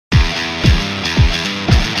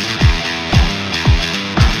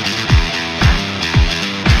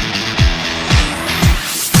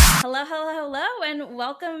and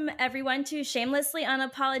welcome everyone to Shamelessly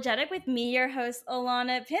Unapologetic with me, your host,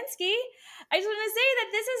 Alana Pinsky. I just want to say that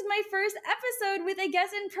this is my first episode with a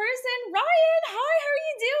guest in person. Ryan, hi, how are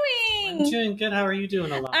you doing? I'm doing good. How are you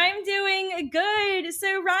doing, Alana? I'm doing good.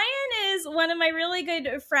 So Ryan is one of my really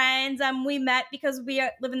good friends. We met because we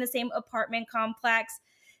live in the same apartment complex.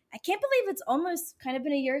 I can't believe it's almost kind of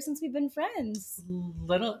been a year since we've been friends.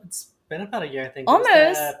 It's been about a year, I think. Almost. It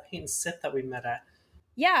was the paint and sip that we met at.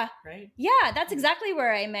 Yeah. Right? Yeah, that's exactly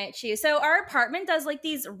where I met you. So our apartment does like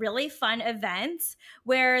these really fun events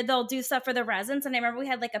where they'll do stuff for the residents. And I remember we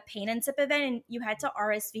had like a paint and sip event and you had to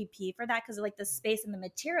RSVP for that because of like the space and the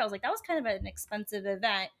materials. Like that was kind of an expensive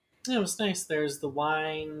event. Yeah, it was nice. There's the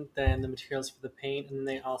wine, then the materials for the paint, and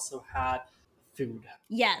they also had food.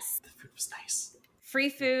 Yes. The food was nice. Free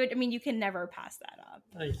food. I mean, you can never pass that up.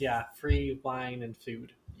 Yeah, free wine and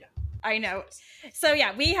food. Yeah. I know. So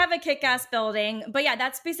yeah, we have a kick-ass building, but yeah,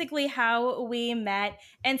 that's basically how we met.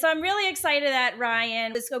 And so I'm really excited that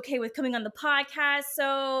Ryan is okay with coming on the podcast.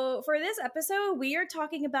 So for this episode, we are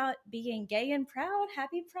talking about being gay and proud.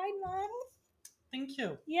 Happy Pride Month. Thank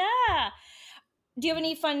you. Yeah. Do you have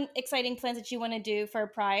any fun, exciting plans that you want to do for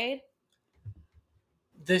Pride?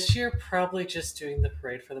 This year, probably just doing the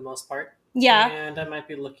parade for the most part. Yeah. And I might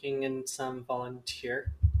be looking in some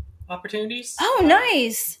volunteer opportunities. Oh,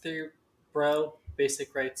 nice. Through Bro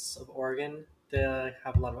Basic Rights of Oregon, they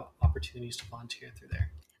have a lot of opportunities to volunteer through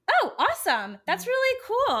there. Oh, awesome. That's really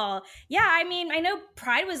cool. Yeah, I mean, I know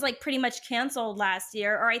Pride was like pretty much canceled last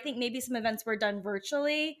year, or I think maybe some events were done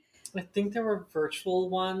virtually. I think there were virtual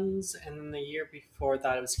ones, and the year before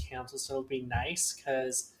that it was canceled, so it'll be nice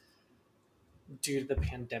because due to the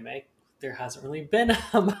pandemic, there hasn't really been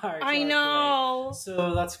a march. I know. Parade.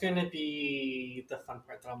 So that's going to be the fun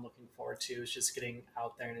part that I'm looking forward to, is just getting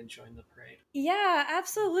out there and enjoying the parade. Yeah,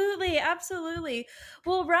 absolutely. Absolutely.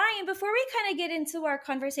 Well, Ryan, before we kind of get into our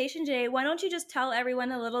conversation today, why don't you just tell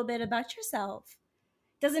everyone a little bit about yourself?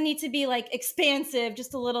 Doesn't need to be like expansive,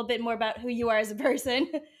 just a little bit more about who you are as a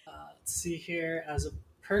person. Let's see here. As a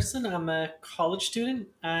person, I'm a college student.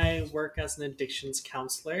 I work as an addictions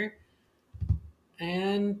counselor.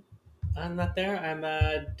 And I'm not there. I'm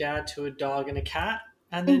a dad to a dog and a cat,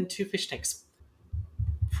 and then 2 fish tanks.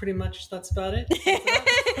 Pretty much that's about it.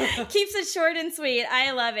 Keeps it short and sweet.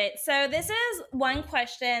 I love it. So this is one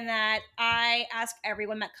question that I ask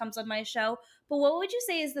everyone that comes on my show. But what would you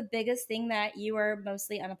say is the biggest thing that you are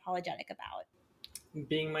mostly unapologetic about?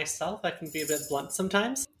 Being myself. I can be a bit blunt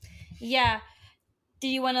sometimes. Yeah. Do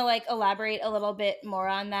you want to like elaborate a little bit more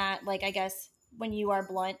on that? Like, I guess when you are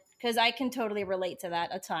blunt, because I can totally relate to that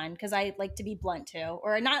a ton because I like to be blunt too.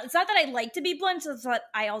 Or not, it's not that I like to be blunt, it's that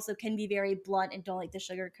I also can be very blunt and don't like to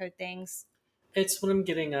sugarcoat things. It's when I'm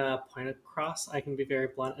getting a point across, I can be very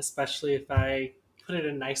blunt, especially if I put it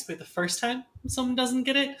in a nice way the first time someone doesn't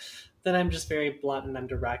get it. Then I'm just very blunt and I'm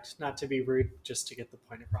direct, not to be rude, just to get the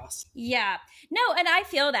point across. Yeah. No, and I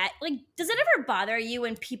feel that. Like, does it ever bother you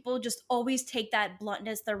when people just always take that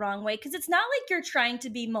bluntness the wrong way? Because it's not like you're trying to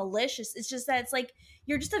be malicious. It's just that it's like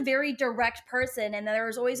you're just a very direct person, and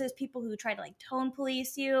there's always those people who try to like tone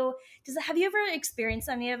police you. Have you ever experienced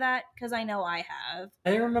any of that? Because I know I have.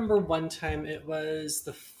 I remember one time it was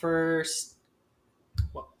the first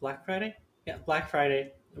Black Friday? Yeah, Black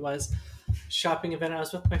Friday it was. Shopping event. I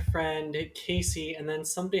was with my friend Casey, and then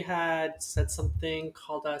somebody had said something,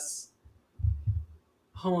 called us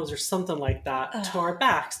homos or something like that to our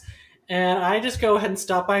backs, and I just go ahead and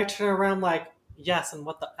stop by, turn around like, yes, and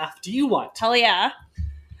what the F do you want? Hell yeah.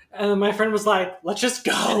 And my friend was like, let's just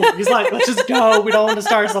go. He's like, let's just go. We don't want to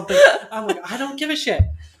start something. I'm like, I don't give a shit.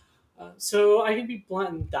 So I can be blunt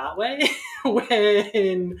in that way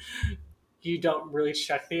when you don't really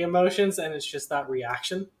check the emotions and it's just that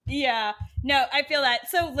reaction. Yeah, no, I feel that.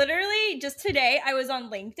 So literally just today I was on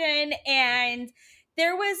LinkedIn and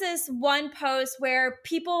there was this one post where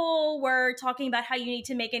people were talking about how you need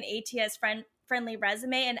to make an ATS friendly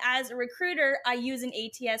resume. And as a recruiter, I use an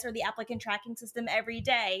ATS, or the applicant tracking system, every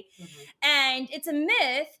day. Mm-hmm. And it's a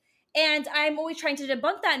myth. And I'm always trying to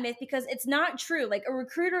debunk that myth because it's not true. Like, a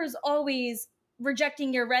recruiter is always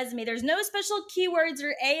rejecting your resume. There's no special keywords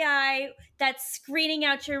or AI that's screening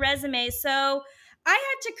out your resume. So I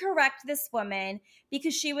had to correct this woman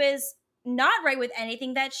because she was not right with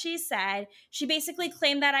anything that she said. She basically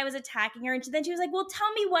claimed that I was attacking her, and then she was like, well,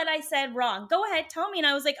 tell me what I said wrong. Go ahead, tell me. And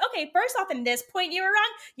I was like, okay, first off, in this point you were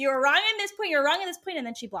wrong. You were wrong in this point. You're wrong in this point. And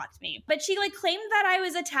then she blocked me. But she like claimed that I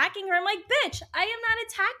was attacking her. I'm like, bitch, I am not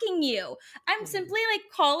attacking you. I'm simply like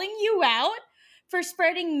calling you out for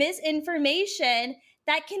spreading misinformation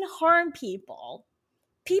that can harm people.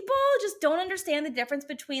 People just don't understand the difference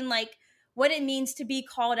between like what it means to be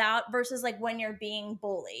called out versus like when you're being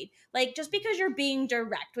bullied. Like just because you're being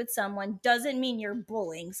direct with someone doesn't mean you're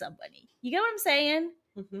bullying somebody. You get what I'm saying?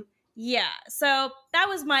 Mm-hmm. Yeah. So that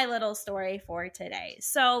was my little story for today.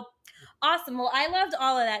 So awesome. Well, I loved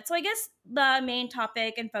all of that. So I guess the main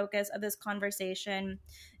topic and focus of this conversation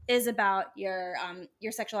is about your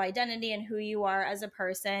sexual identity and who you are as a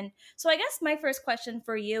person. So I guess my first question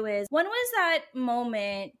for you is, when was that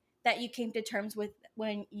moment that you came to terms with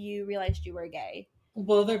when you realized you were gay?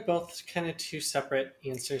 Well, they're both kind of two separate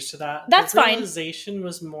answers to that. The That's fine. realization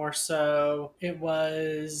was more so it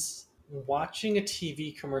was watching a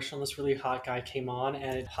TV commercial and this really hot guy came on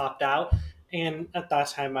and it popped out. And at that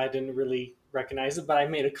time, I didn't really recognize it, but I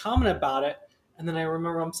made a comment about it. And then I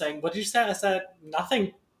remember him saying, "What did you say?" I said,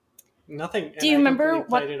 "Nothing, nothing." Do And you I remember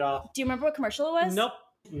completely played it off. what commercial it was? Nope.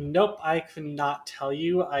 Nope. I could not tell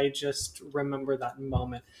you. I just remember that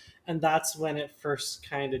moment. And that's when it first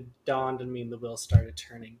kind of dawned on me and the wheels started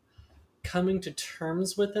turning. Coming to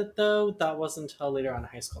terms with it, though, that wasn't until later on in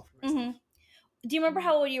high school for myself. Mm-hmm. Do you remember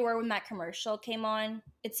how old you were when that commercial came on?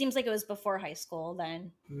 It seems like it was before high school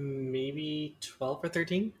then. Maybe 12 or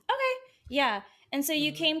 13. Okay. Yeah. And so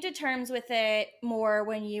you came to terms with it more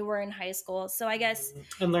when you were in high school. So I guess,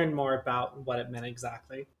 And learn more about what it meant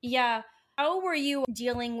exactly. yeah. How were you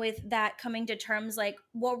dealing with that coming to terms? Like,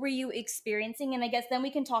 what were you experiencing? And I guess then we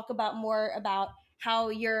can talk about more about how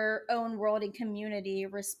your own world and community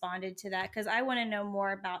responded to that. Because I want to know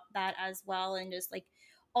more about that as well. And just like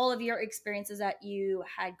all of your experiences that you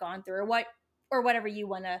had gone through, or whatever you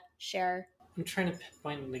want to share. I'm trying to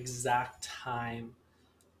pinpoint an exact time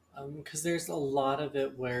because there's a lot of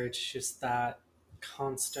it where it's just that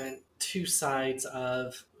constant two sides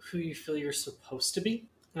of who you feel you're supposed to be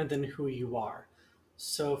and then who you are.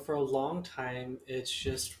 So for a long time, it's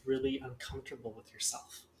just really uncomfortable with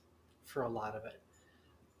yourself for a lot of it.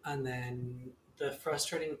 And then the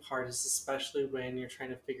frustrating part is, especially when you're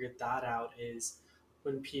trying to figure that out, is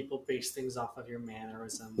when people base things off of your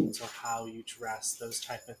mannerisms or how you dress, those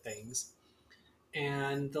type of things.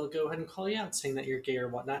 And they'll go ahead and call you out saying that you're gay or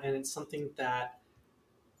whatnot. And it's something that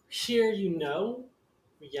here,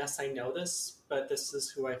 yes, I know this, but this is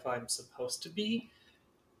who I feel I'm supposed to be.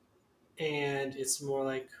 And it's more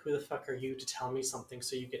like, who the fuck are you to tell me something?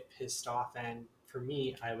 So you get pissed off. And for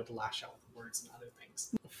me, I would lash out with words and other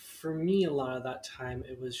things. For me, a lot of that time,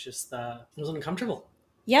 it was just it was uncomfortable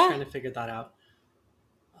trying Yeah. to figure that out.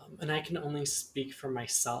 And I can only speak for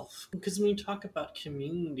myself. Because when you talk about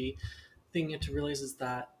community, the thing you have to realize is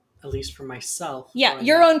that, at least for myself, Yeah. growing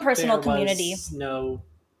Your up, own personal there community. was no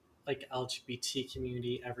like LGBT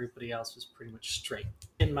community. Everybody else was pretty much straight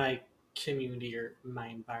in my community or my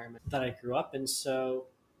environment that I grew up in. So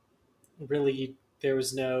really, there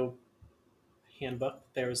was no handbook.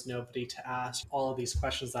 There was nobody to ask all of these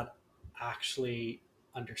questions that actually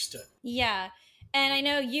understood. Yeah. And I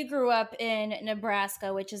know you grew up in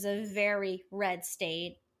Nebraska, which is a very red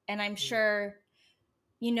state. And I'm Mm. sure,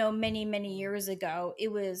 you know, many, many years ago, it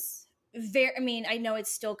was very, I mean, I know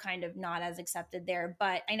it's still kind of not as accepted there,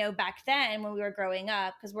 but I know back then when we were growing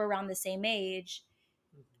up, because we're around the same age,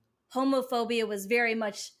 homophobia was very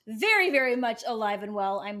much, very, very much alive and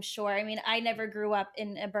well, I'm sure. I mean, I never grew up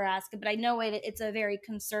in Nebraska, but I know it's a very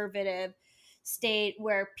conservative state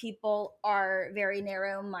where people are very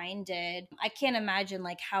narrow minded. I can't imagine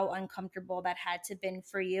like how uncomfortable that had to been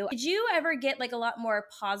for you. Did you ever get like a lot more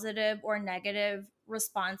positive or negative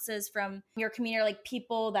responses from your community, like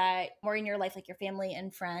people that were in your life, like your family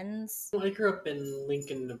and friends? I grew up in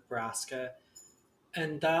Lincoln, Nebraska,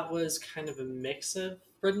 and that was kind of a mix of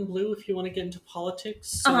red and blue if you want to get into politics.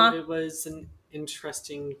 So Uh-huh. it was an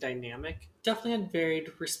interesting dynamic. Definitely had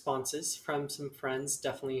varied responses from some friends.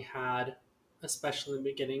 Definitely had, especially in the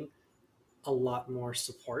beginning, a lot more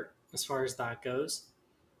support as far as that goes.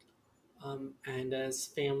 And as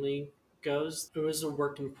family goes, it was a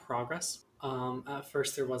work in progress. At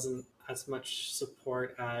first, there wasn't as much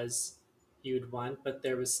support as you'd want, but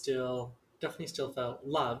there was still definitely still felt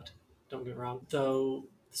loved. Don't get me wrong, though.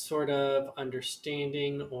 Sort of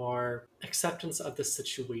understanding or acceptance of the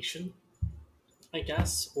situation, I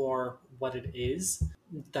guess, or what it is.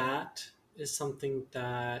 That is something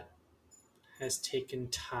that has taken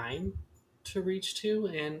time to reach to,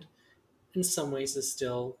 and in some ways is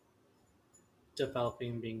still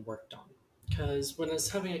developing and being worked on. Because when I was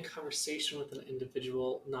having a conversation with an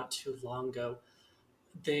individual not too long ago,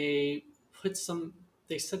 they put some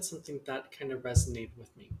they said something that kind of resonated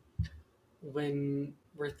with me. When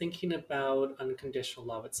we're thinking about unconditional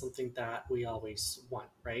love, it's something that we always want,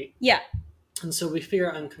 right? Yeah. And so we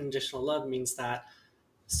figure unconditional love means that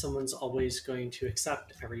someone's always going to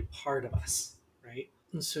accept every part of us, right?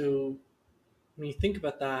 And so when you think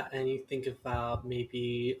about that and you think about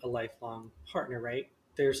maybe a lifelong partner, right?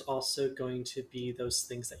 There's also going to be those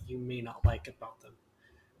things that you may not like about them,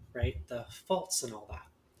 right? The faults and all that.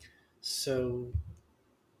 So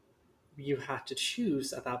you have to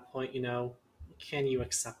choose at that point, can you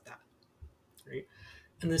accept that, right?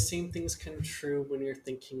 And the same things can be true when you're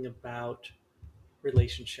thinking about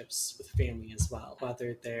relationships with family as well,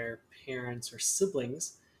 whether they're parents or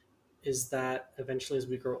siblings, is that eventually as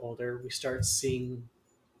we grow older, we start seeing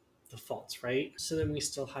the faults, right? So then we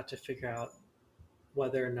still have to figure out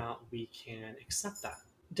whether or not we can accept that.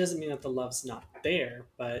 It doesn't mean that the love's not there,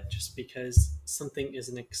 but just because something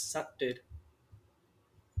isn't accepted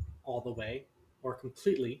all the way or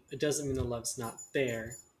completely, it doesn't mean the love's not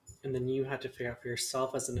there. And then you have to figure out for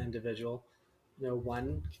yourself as an individual,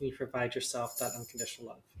 one, can you provide yourself that unconditional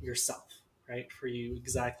love yourself, right? For you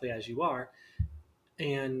exactly as you are.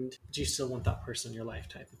 And do you still want that person in your life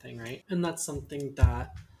type of thing, right? And that's something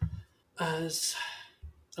that, as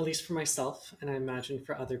at least for myself, and I imagine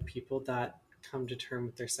for other people that come to term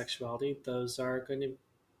with their sexuality, those are going to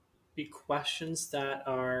be questions that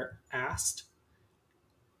are asked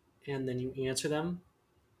and then you answer them,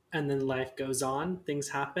 and then life goes on, things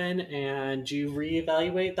happen, and you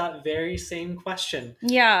reevaluate that very same question.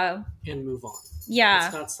 Yeah. And move on. Yeah.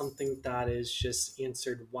 It's not something that is just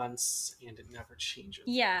answered once and it never changes.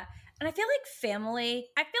 Yeah. And I feel like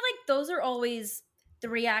those are always the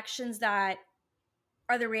reactions that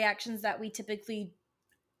we typically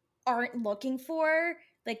aren't looking for.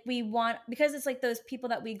 Like we want, because it's like those people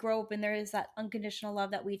that we grow up and there is that unconditional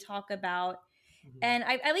love that we talk about. Mm-hmm. And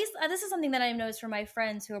at least this is something that I've noticed from my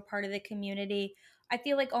friends who are part of the community. I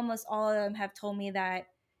feel like almost all of them have told me that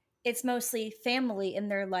it's mostly family in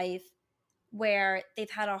their life where they've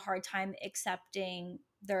had a hard time accepting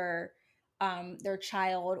their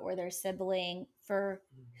child or their sibling for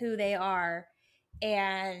who they are.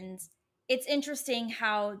 And it's interesting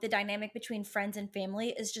how the dynamic between friends and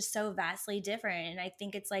family is just so vastly different. And I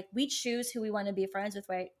think it's like we choose who we want to be friends with,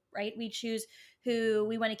 right? We choose who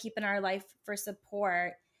we want to keep in our life for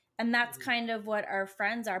support. And that's kind of what our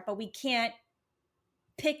friends are. But we can't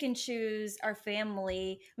pick and choose our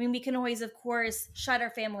family. I mean, we can always, of course, shut our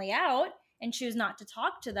family out and choose not to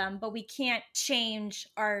talk to them, but we can't change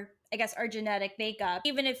our genetic makeup.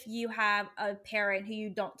 Even if you have a parent who you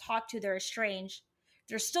don't talk to, they're estranged,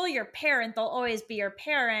 they're still your parent. They'll always be your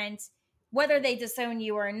parent, whether they disown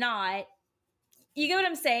you or not. You get what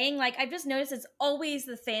I'm saying? Like, I've just noticed it's always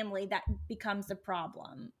the family that becomes the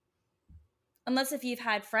problem. Unless if you've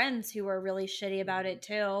had friends who are really shitty about it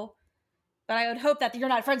too. But I would hope that you're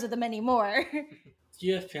not friends with them anymore. Do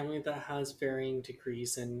you have family that has varying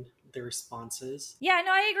degrees in their responses? Yeah,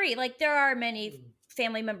 no, I agree. Like there are many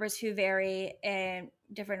family members who vary in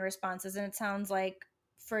different responses, and it sounds like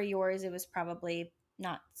for yours it was probably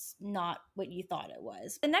not what you thought it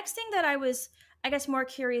was. The next thing that I was, I guess, more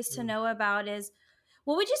curious to know about is,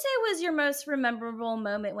 what would you say was your most memorable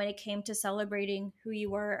moment when it came to celebrating who you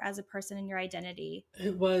were as a person and your identity?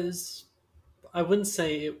 It was, I wouldn't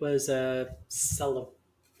say it was a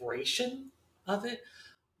celebration of it.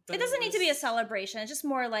 It doesn't need to be a celebration. It's just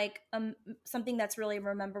more like something that's really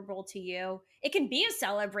memorable to you. It can be a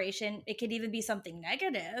celebration. It could even be something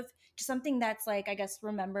negative. Just something that's like, I guess,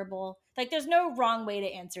 memorable. Like there's no wrong way to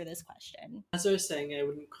answer this question. As I was saying, I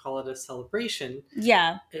wouldn't call it a celebration.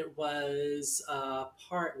 Yeah. It was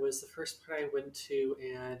the first part I went to,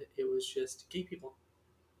 and it was just gay people.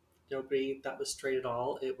 Nobody that was straight at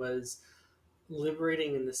all. It was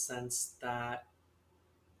liberating in the sense that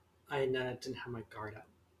I didn't have my guard up.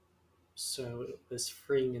 So it was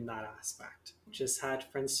freeing in that aspect. Just had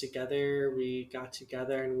friends together. We got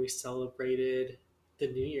together and we celebrated the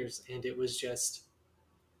New Year's, and it was just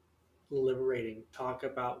liberating. Talk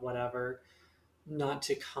about whatever, not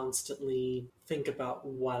to constantly think about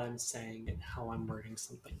what I'm saying and how I'm wording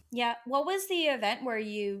something. Yeah. What was the event where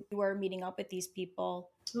you were meeting up with these people?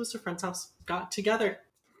 It was a friend's house. Got together.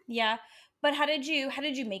 Yeah. But how did you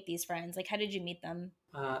make these friends? Like, how did you meet them?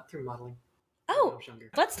 Through modeling. Oh,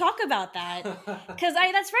 let's talk about that. Because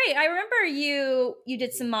that's right. I remember you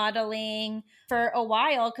did some modeling for a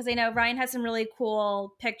while, because I know Ryan has some really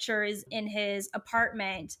cool pictures in his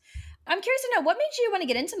apartment. I'm curious to know, what made you want to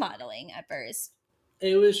get into modeling at first?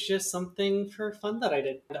 It was just something for fun that I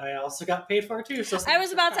did. I also got paid for it too. So I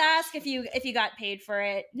was about to ask if you got paid for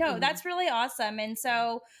it. No, that's really awesome. And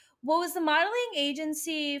so What was the modeling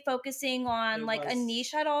agency focusing on, It like a was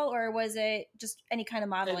niche at all, or was it just any kind of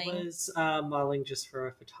it modeling? was modeling just for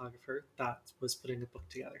a photographer that was putting a book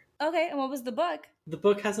together. Okay, and what was the book? The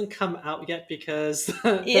book hasn't come out yet because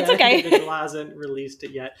It's the okay. individual hasn't released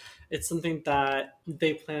it yet. It's something that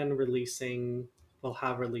they plan on releasing, will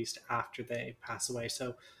have released after they pass away.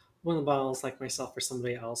 So one of the models, like myself or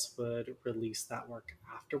somebody else, would release that work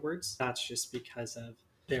afterwards. That's just because of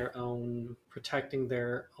their own protecting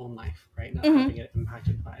their own life, right? Not Hmm. having it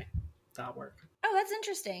impacted by that work. Oh, that's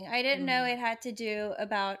interesting. I didn't know Mm-hmm. it had to do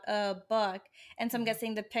about a book. And so I'm Mm-hmm.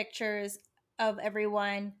 guessing the pictures of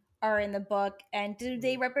everyone are in the book. And do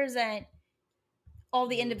they represent all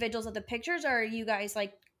the Mm-hmm. individuals of the pictures, or are you guys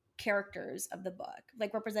like characters of the book,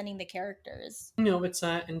 like representing the characters? No, it's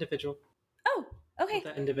individual Oh, with okay.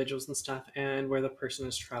 the individuals and stuff, and where the person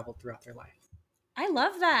has traveled throughout their life. I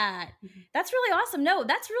love that. Mm-hmm. That's really awesome. No,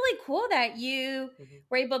 that's really cool that you Mm-hmm.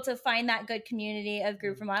 were able to find that good community of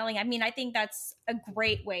group Mm-hmm. remodeling. I mean, I think that's a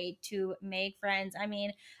great way to make friends. I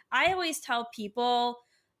mean, I always tell people,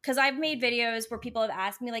 because I've made videos where people have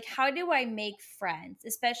asked me, like, how do I make friends,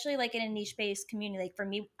 especially like in a niche based community? Like, for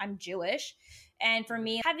me, I'm Jewish. And for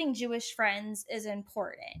me, having Jewish friends is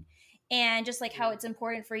important. And just like how it's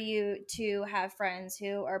important for you to have friends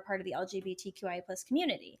who are part of the LGBTQI plus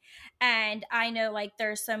community. And I know like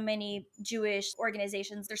there's so many Jewish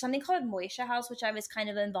organizations. There's something called Moishe House, which I was kind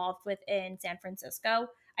of involved with in San Francisco.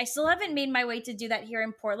 I still haven't made my way to do that here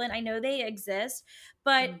in Portland. I know they exist,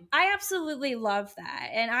 but Mm-hmm. I absolutely love that.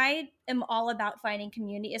 And I am all about finding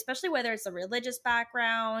community, especially whether it's a religious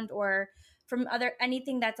background or from other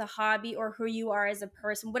anything that's a hobby or who you are as a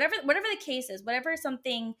person, whatever the case is, whatever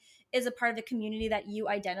something is a part of the community that you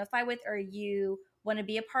identify with or you want to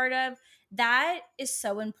be a part of, that is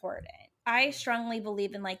so important. I strongly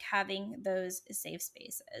believe in like having those safe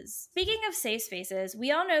spaces. Speaking of safe spaces,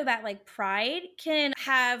 we all know that like pride can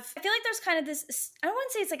have, I feel like there's kind of this, I don't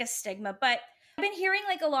want to say it's like a stigma, but I've been hearing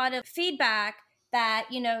like a lot of feedback that,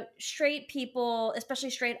 straight people, especially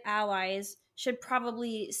straight allies, should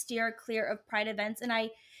probably steer clear of pride events. And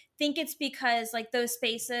I think it's because like those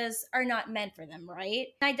spaces are not meant for them, right?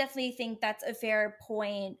 I definitely think that's a fair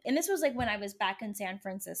point. And this was like when I was back in San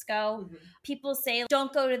Francisco. Mm-hmm. People say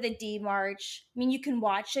don't go to the D March. I mean, you can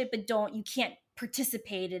watch it, but you can't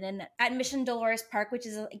participate in it. At Mission Dolores Park, which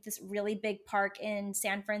is like this really big park in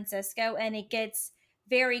San Francisco, and it gets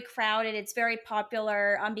very crowded. It's very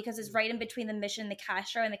popular because it's right in between the Mission and the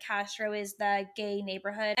Castro, and the Castro is the gay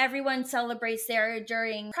neighborhood. Everyone celebrates there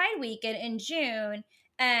during Pride Weekend in June,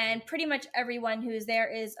 and pretty much everyone who's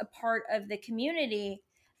there is a part of the community.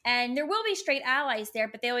 And there will be straight allies there,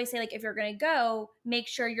 but they always say like if you're going to go, make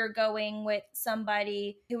sure you're going with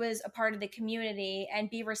somebody who is a part of the community and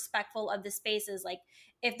be respectful of the spaces. Like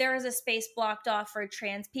if there is a space blocked off for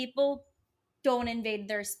trans people, don't invade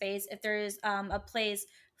their space. If there's a place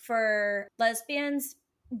for lesbians,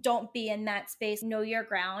 don't be in that space. Know your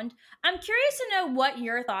ground. I'm curious to know what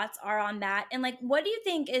your thoughts are on that. And like, what do you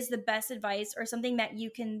think is the best advice or something that you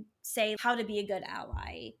can say how to be a good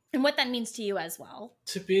ally and what that means to you as well?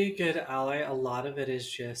 To be a good ally, a lot of it is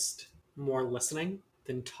just more listening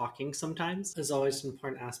than talking sometimes is always an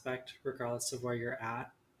important aspect, regardless of where you're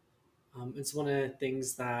at. It's one of the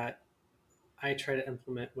things that I try to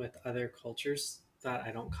implement with other cultures that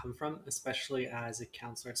I don't come from, especially as a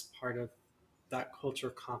counselor. It's part of that culture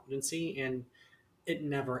competency, and it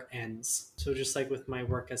never ends. So, just like with my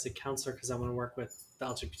work as a counselor, because I want to work with the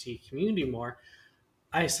LGBT community more,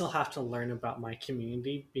 I still have to learn about my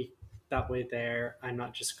community. That way, there, I'm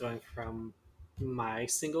not just going from my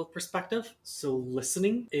single perspective. So,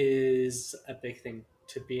 listening is a big thing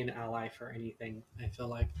to be an ally for anything, I feel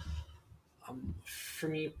like. For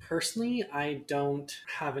me personally, I don't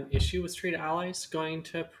have an issue with straight allies going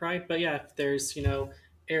to Pride, but yeah, if there's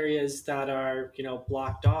areas that are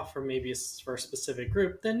blocked off, or maybe it's for a specific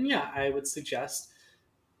group, then yeah, I would suggest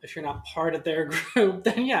if you're not part of their group,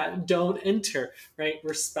 then yeah, don't enter. Right,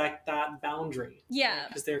 respect that boundary. Yeah.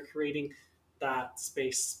 Because they're creating that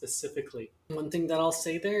space specifically. One thing that I'll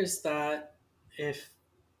say there is that if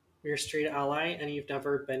you're a straight ally and you've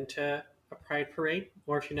never been to a pride parade,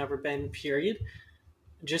 or if you've never been, period,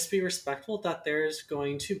 just be respectful that there's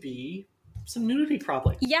going to be some nudity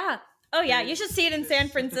probably. Yeah. Oh yeah, you should see it in San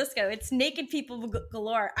Francisco. It's naked people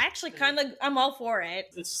galore. I actually I'm all for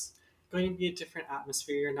it. It's going to be a different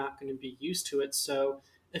atmosphere. You're not going to be used to it. So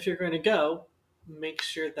if you're going to go, make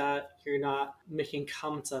sure that you're not making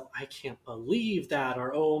comments of, I can't believe that,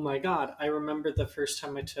 or oh my God. I remember the first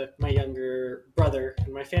time I took my younger brother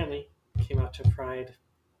and my family came out to Pride.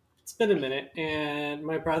 It's been a minute, and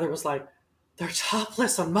my brother was like, they're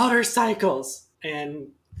topless on motorcycles. And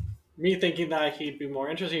me thinking that he'd be more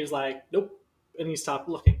interested, he was like, nope, and he stopped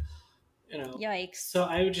looking. Yikes. So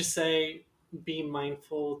I would just say be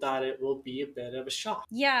mindful that it will be a bit of a shock.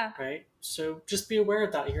 Yeah. Right? So just be aware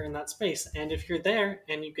of that you're in that space. And if you're there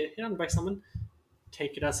and you get hit on by someone,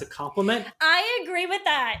 take it as a compliment. I agree with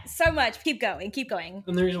that so much. Keep going. Keep going.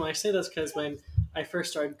 And the reason why I say this is because when I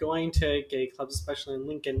first started going to gay clubs, especially in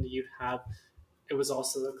Lincoln, it was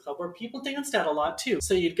also the club where people danced at a lot too.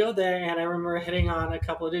 So you'd go there, and I remember hitting on a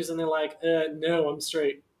couple of dudes, and they're like, no, I'm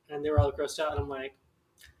straight. And they were all grossed out, and I'm like,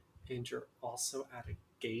 and you're also at a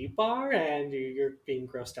gay bar, and you're being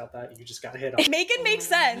grossed out that you just got hit on. Make it make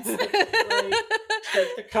sense.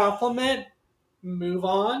 Take the compliment, move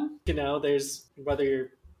on. There's, whether you're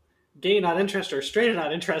gay, not interested, or straight,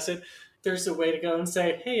 not interested, there's a way to go and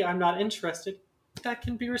say, hey, I'm not interested. That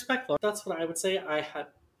can be respectful. That's what I would say.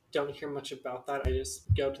 Don't hear much about that. I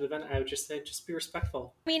just go to the event. I would just say, just be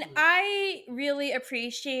respectful. I mean, I really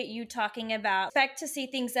appreciate you talking about expect to see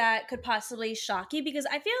things that could possibly shock you, because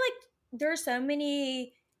I feel like there are so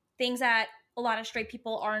many things that a lot of straight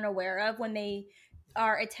people aren't aware of when they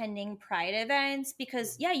are attending pride events.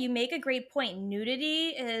 Because yeah, you make a great point. Nudity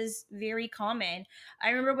is very common. I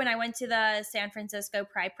remember when I went to the San Francisco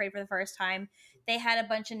Pride Parade for the first time, they had a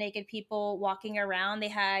bunch of naked people walking around. They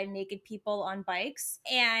had naked people on bikes.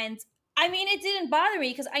 And I mean, it didn't bother me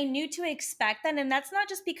because I knew to expect that. And that's not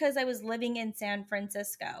just because I was living in San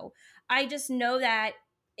Francisco. I just know that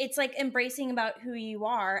it's like embracing about who you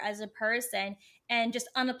are as a person and just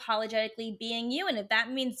unapologetically being you. And if that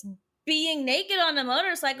means being naked on a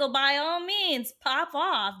motorcycle, by all means, pop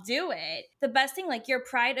off, do it. The best thing, like your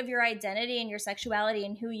pride of your identity and your sexuality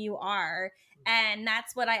and who you are. And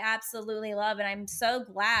that's what I absolutely love. And I'm so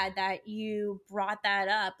glad that you brought that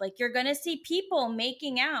up. Like, you're going to see people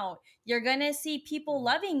making out. You're going to see people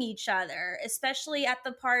loving each other, especially at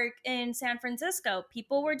the park in San Francisco.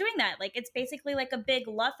 People were doing that. Like, it's basically like a big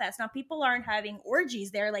love fest. Now, people aren't having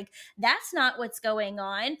orgies there. Like, that's not what's going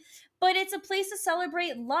on. But it's a place to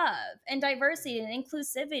celebrate love and diversity and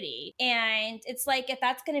inclusivity. And it's like, if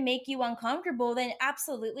that's going to make you uncomfortable, then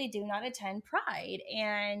absolutely do not attend Pride.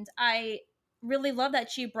 And I really love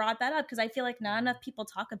that she brought that up because I feel like not enough people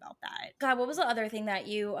talk about that. God, what was the other thing that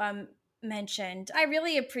you mentioned? I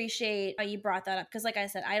really appreciate how you brought that up because, like I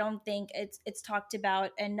said, I don't think it's talked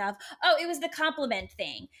about enough. Oh, it was the compliment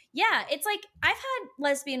thing. Yeah, it's like I've had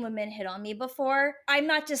lesbian women hit on me before. I'm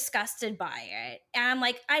not disgusted by it, and I'm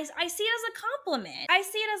like, I see it as a compliment. I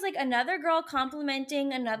see it as like another girl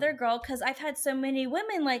complimenting another girl because I've had so many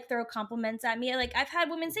women like throw compliments at me. Like, I've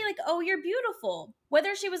had women say like, "Oh, you're beautiful."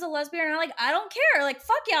 Whether she was a lesbian or not, like, I don't care. Like,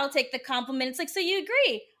 fuck yeah, I'll take the compliment. It's like, so you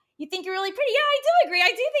agree? You think you're really pretty? Yeah, I do agree.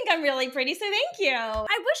 I do think I'm really pretty, so thank you.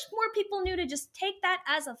 I wish more people knew to just take that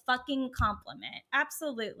as a fucking compliment.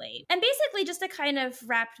 Absolutely. And basically, just to kind of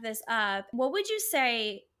wrap this up, what would you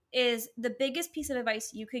say is the biggest piece of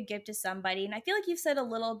advice you could give to somebody? And I feel like you've said a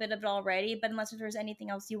little bit of it already, but unless there's anything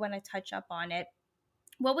else you want to touch up on it,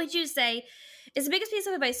 what would you say is the biggest piece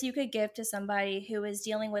of advice you could give to somebody who is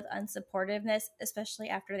dealing with unsupportiveness, especially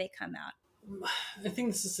after they come out? I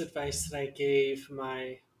think this is advice that I gave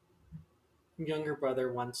my younger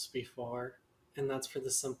brother once before, and that's for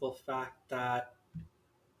the simple fact that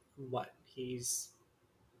he's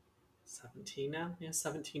 17 now? Yeah,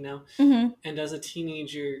 17 now. Mm-hmm. And as a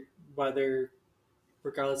teenager,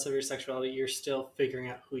 regardless of your sexuality, you're still figuring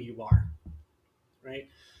out who you are, right?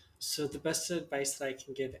 So the best advice that I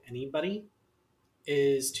can give anybody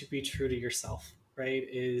is to be true to yourself, right?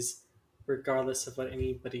 Is regardless of what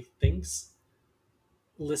anybody thinks,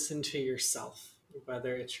 listen to yourself,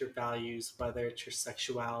 whether it's your values, whether it's your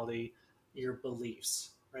sexuality, your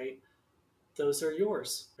beliefs, right? Those are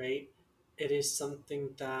yours, right? It is something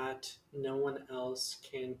that no one else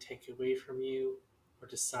can take away from you or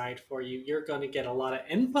decide for you. You're going to get a lot of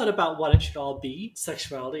input about what it should all be.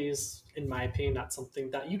 Sexuality is, in my opinion, not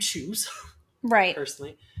something that you choose. Right.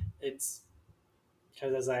 Personally, it's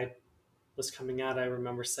because as I was coming out, I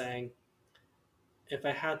remember saying, if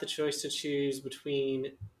I had the choice to choose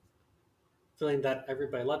between feeling that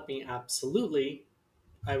everybody loved me, absolutely,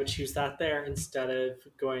 I would choose that there instead of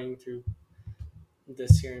going through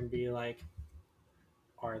this year and be like,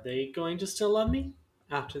 are they going to still love me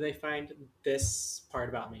after they find this part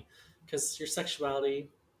about me? Because your sexuality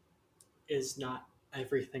is not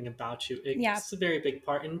everything about you. It's a very big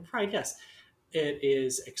part. In Pride, yes, it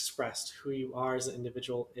is expressed. Who you are as an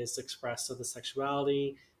individual is expressed. So the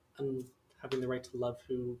sexuality and having the right to love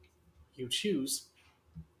who you choose,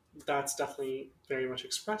 that's definitely very much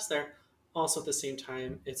expressed there. Also, at the same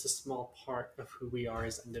time, it's a small part of who we are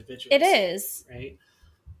as individuals. It is. Right?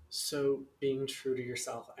 So being true to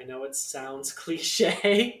yourself. I know it sounds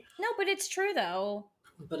cliche, No, but it's true though.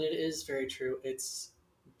 but it is very true. It's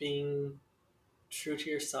being true to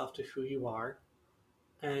yourself, to who you are.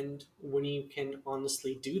 And when you can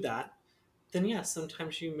honestly do that, then yeah,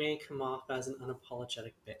 sometimes you may come off as an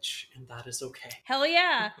unapologetic bitch, and that is okay. Hell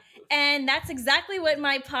yeah. And that's exactly what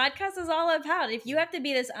my podcast is all about. If you have to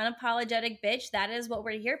be this unapologetic bitch, that is what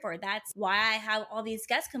we're here for. That's why I have all these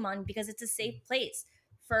guests come on, because it's a safe place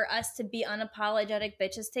for us to be unapologetic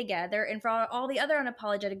bitches together, and for all the other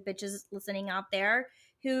unapologetic bitches listening out there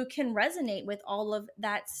who can resonate with all of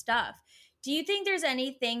that stuff. Do you think there's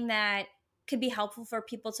anything that could be helpful for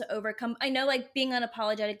people to overcome? I know like being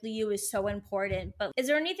unapologetically you is so important, but is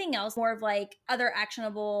there anything else, more of like other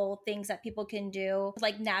actionable things that people can do to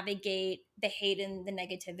like navigate the hate and the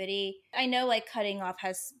negativity? I know like cutting off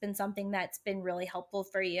has been something that's been really helpful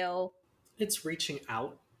for you. It's reaching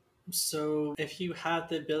out. So if you have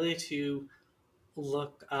the ability to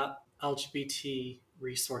look up LGBT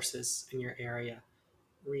resources in your area,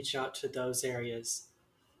 reach out to those areas.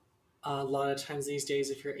 A lot of times these days,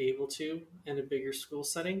 if you're able to, in a bigger school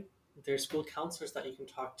setting, there's school counselors that you can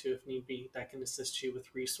talk to if need be that can assist you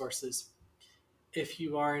with resources. If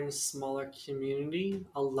you are in a smaller community,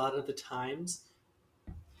 a lot of the times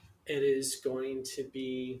it is going to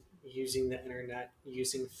be using the internet,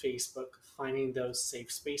 using Facebook, finding those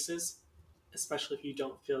safe spaces, especially if you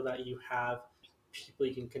don't feel that you have people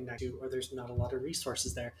you can connect to or there's not a lot of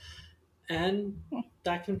resources there. And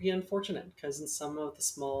that can be unfortunate because in some of the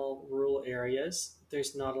small rural areas,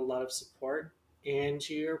 there's not a lot of support and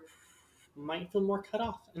you might feel more cut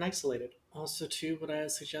off and isolated. Also, too, what I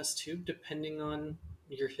suggest too, depending on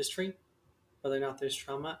your history, whether or not there's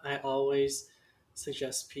trauma, I always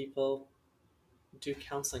suggest people do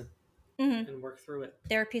counseling and work through it.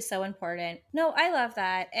 Therapy is so important. No, I love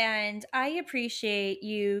that. And I appreciate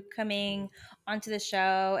you coming onto the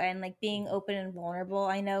show and like being open and vulnerable.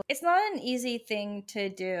 I know it's not an easy thing to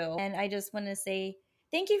do. And I just want to say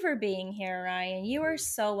thank you for being here, Ryan. You are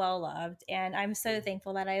so well loved. And I'm so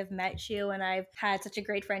thankful that I have met you and I've had such a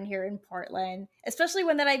great friend here in Portland, especially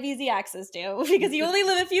one that I have easy access to because you only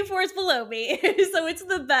live a few floors below me. So it's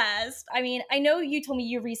the best. I mean, I know you told me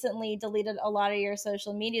you recently deleted a lot of your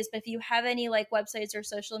social medias, but if you have any like websites or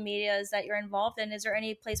social medias that you're involved in, is there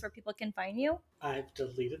any place where people can find you? I've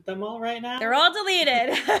deleted them all right now. They're all deleted.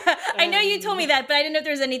 I know you told me that, but I didn't know if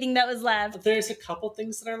there's anything that was left. There's a couple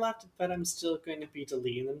things that are left, but I'm still going to be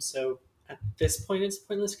deleting them. So at this point, it's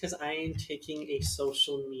pointless because I am taking a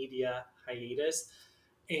social media hiatus.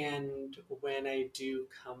 And when I do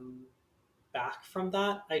come back from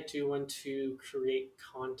that, I do want to create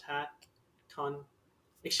content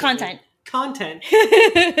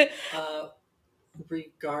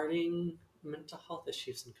regarding mental health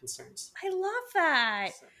issues and concerns. I love that.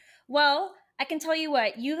 So. Well, I can tell you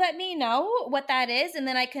what, you let me know what that is, and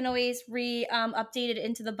then I can always update it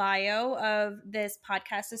into the bio of this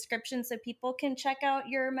podcast description so people can check out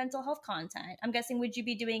your mental health content. I'm guessing, would you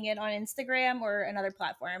be doing it on Instagram or another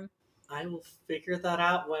platform? I will figure that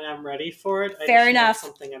out when I'm ready for it. Fair enough.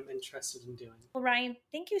 Something I'm interested in doing. Well, Ryan,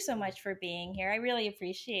 thank you so much for being here. I really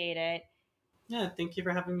appreciate it. Yeah, thank you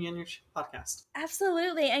for having me on your podcast.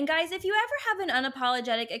 Absolutely. And guys, if you ever have an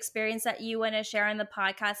unapologetic experience that you want to share on the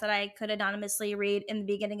podcast that I could anonymously read in the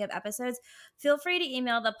beginning of episodes, feel free to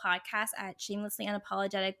email the podcast at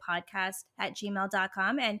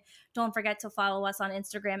shamelesslyunapologeticpodcast@gmail.com. And don't forget to follow us on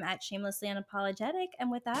Instagram at shamelesslyunapologetic. And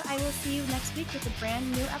with that, I will see you next week with a brand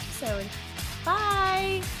new episode.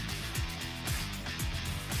 Bye.